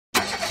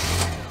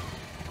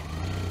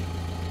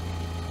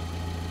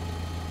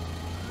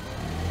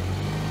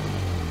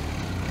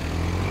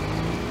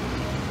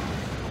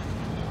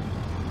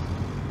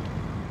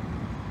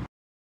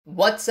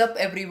What's up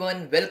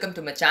everyone, welcome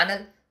to my channel.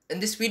 In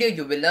this video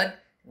you will learn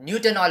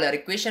Newton Euler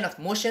equation of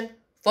motion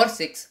for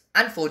 6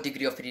 and 4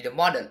 degree of freedom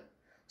model.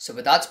 So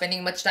without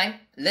spending much time,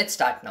 let's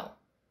start now.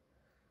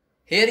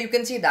 Here you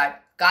can see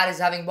that car is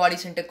having body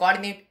center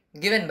coordinate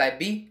given by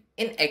B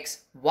in x,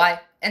 y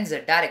and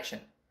z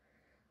direction.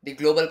 The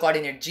global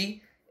coordinate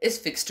G is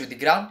fixed to the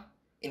ground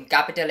in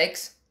capital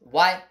X,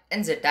 Y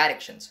and Z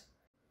directions.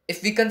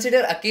 If we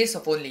consider a case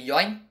of only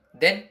yawing,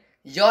 then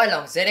yaw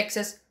along Z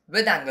axis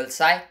with angle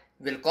psi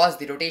will cause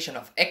the rotation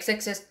of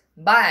x-axis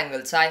by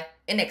angle psi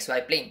in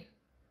xy plane.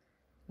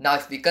 Now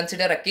if we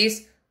consider a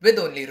case with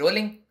only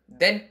rolling,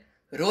 then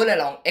roll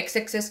along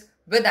x-axis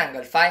with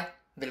angle phi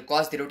will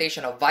cause the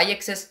rotation of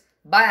y-axis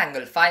by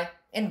angle phi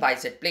in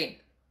yz plane.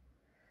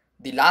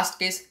 The last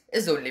case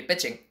is only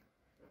pitching.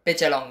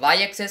 Pitch along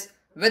y-axis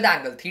with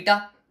angle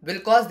theta will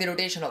cause the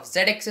rotation of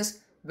z-axis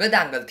with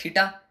angle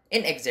theta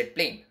in xz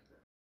plane.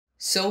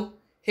 So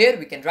here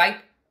we can write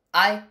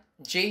I,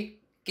 J,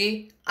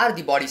 K are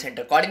the body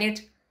center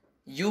coordinates,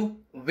 U,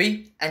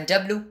 V and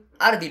W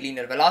are the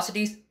linear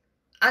velocities,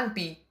 and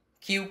P,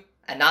 Q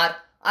and R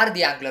are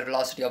the angular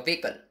velocity of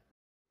vehicle.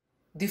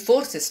 The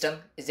force system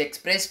is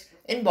expressed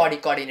in body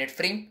coordinate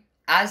frame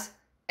as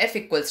F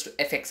equals to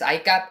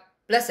Fxi cap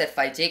plus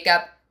Fij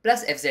cap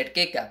plus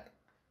Fzk cap,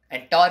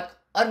 and torque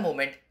or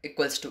moment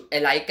equals to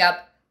Li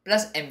cap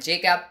plus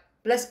Mj cap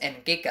plus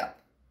Nk cap.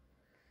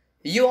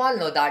 You all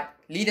know that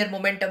linear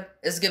momentum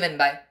is given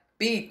by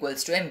P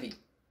equals to Mv,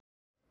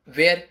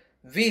 where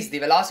V is the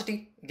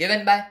velocity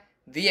given by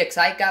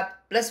Vxi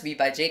cap plus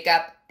Vyj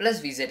cap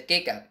plus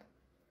Vzk cap.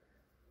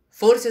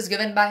 Force is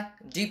given by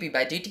dP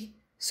by dt,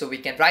 so we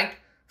can write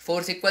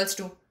force equals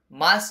to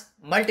mass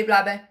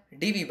multiplied by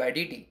dV by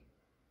dt.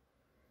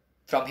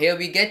 From here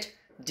we get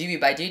dV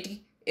by dt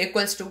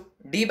equals to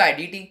d by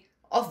dt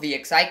of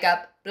Vxi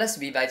cap plus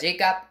Vyj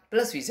cap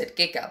plus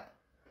Vzk cap.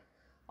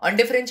 On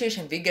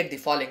differentiation we get the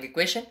following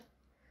equation.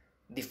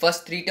 The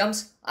first three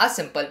terms are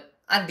simple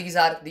and these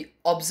are the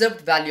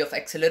observed value of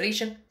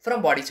acceleration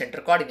from body center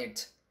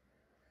coordinates.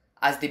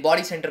 As the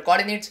body center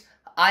coordinates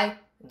I,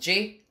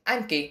 J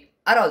and K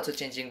are also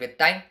changing with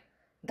time,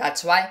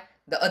 that's why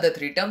the other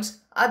three terms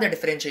are the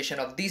differentiation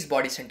of these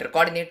body center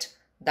coordinates,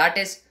 that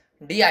is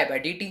di by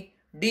dt,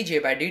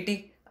 dj by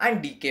dt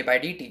and dk by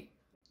dt.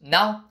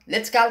 Now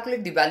let's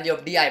calculate the value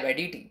of di by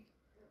dt.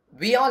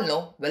 We all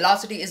know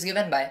velocity is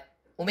given by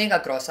omega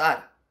cross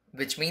r,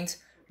 which means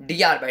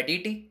dr by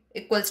dt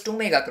equals to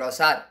omega cross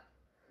r.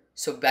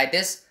 So by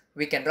this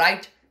we can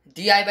write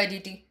di by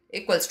dt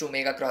equals to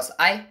omega cross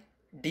I,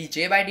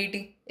 dj by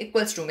dt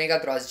equals to omega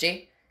cross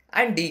j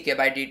and dk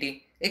by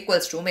dt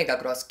equals to omega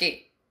cross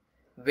k,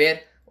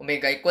 where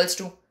omega equals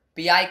to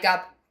pi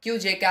cap,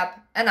 qj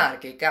cap and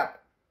rk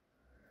cap.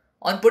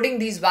 On putting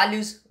these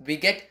values we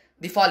get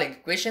the following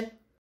equation,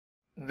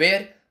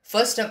 where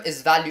first term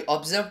is value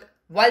observed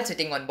while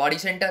sitting on body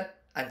center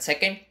and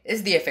second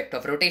is the effect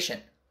of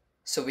rotation.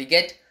 So we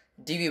get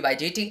dv by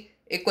dt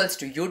equals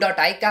to u dot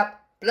I cap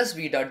plus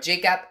v dot j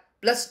cap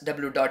plus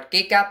w dot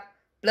k cap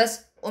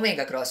plus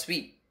omega cross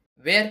v,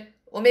 where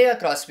omega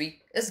cross v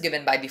is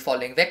given by the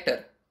following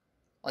vector.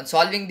 On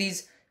solving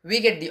these, we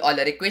get the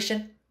Euler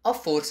equation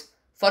of force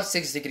for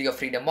 6 degree of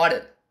freedom model.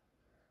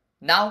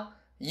 Now,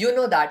 you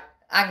know that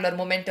angular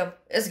momentum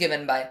is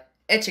given by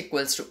h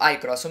equals to I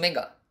cross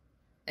omega,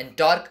 and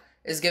torque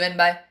is given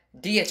by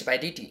dh by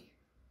dt,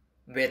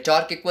 where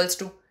torque equals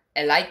to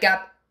Li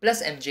cap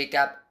plus Mj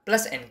cap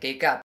plus Nk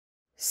cap.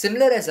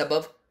 Similar as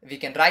above, we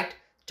can write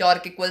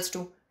torque equals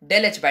to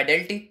del h by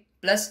del t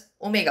plus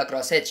omega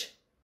cross h.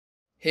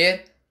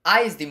 Here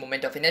I is the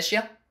moment of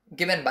inertia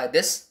given by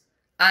this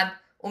and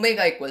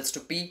omega equals to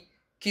P,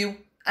 Q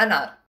and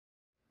R.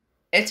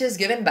 H is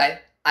given by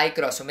I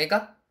cross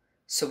omega,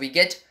 so we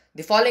get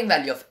the following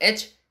value of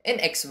h in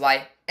x,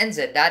 y and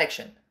z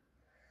direction.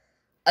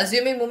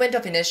 Assuming moment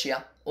of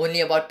inertia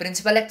only about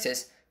principal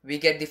axis, we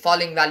get the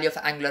following value of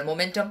angular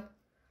momentum.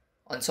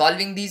 On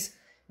solving these,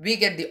 we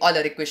get the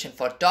Euler equation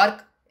for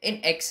torque in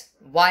x,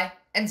 y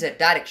and z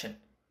direction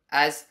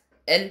as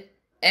L,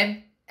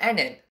 M and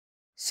N.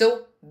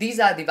 So these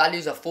are the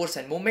values of force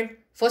and movement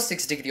for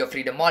 6 degree of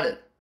freedom model.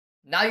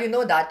 Now you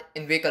know that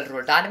in vehicle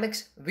roll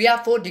dynamics we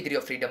have 4 degree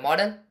of freedom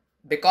model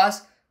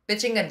because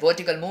pitching and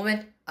vertical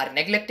movement are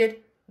neglected,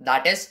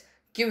 that is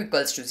Q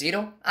equals to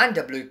 0 and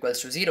W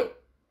equals to 0.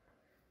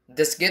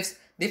 This gives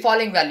the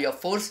following value of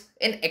force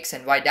in x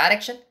and y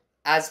direction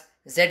as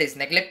Z is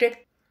neglected,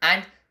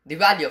 and the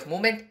value of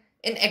movement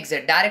in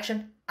xz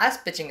direction as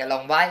pitching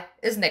along y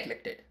is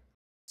neglected.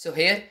 So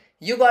here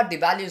you got the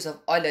values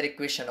of Euler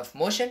equation of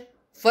motion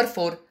for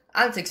 4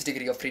 and 6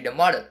 degree of freedom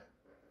model.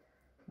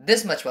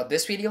 This much for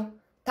this video.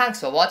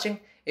 Thanks for watching.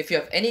 If you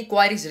have any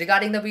queries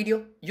regarding the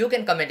video, you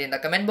can comment in the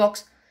comment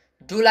box.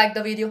 Do like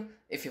the video.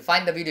 If you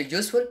find the video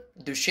useful,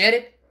 do share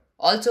it.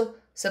 Also,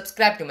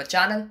 subscribe to my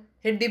channel.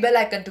 Hit the bell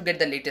icon to get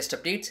the latest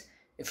updates.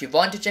 If you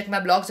want to check my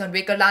blogs on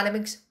vehicle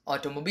dynamics,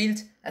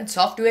 automobiles and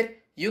software,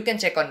 you can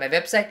check on my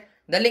website.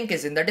 The link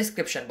is in the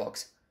description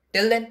box.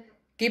 Till then,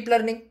 keep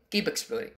learning, keep exploring.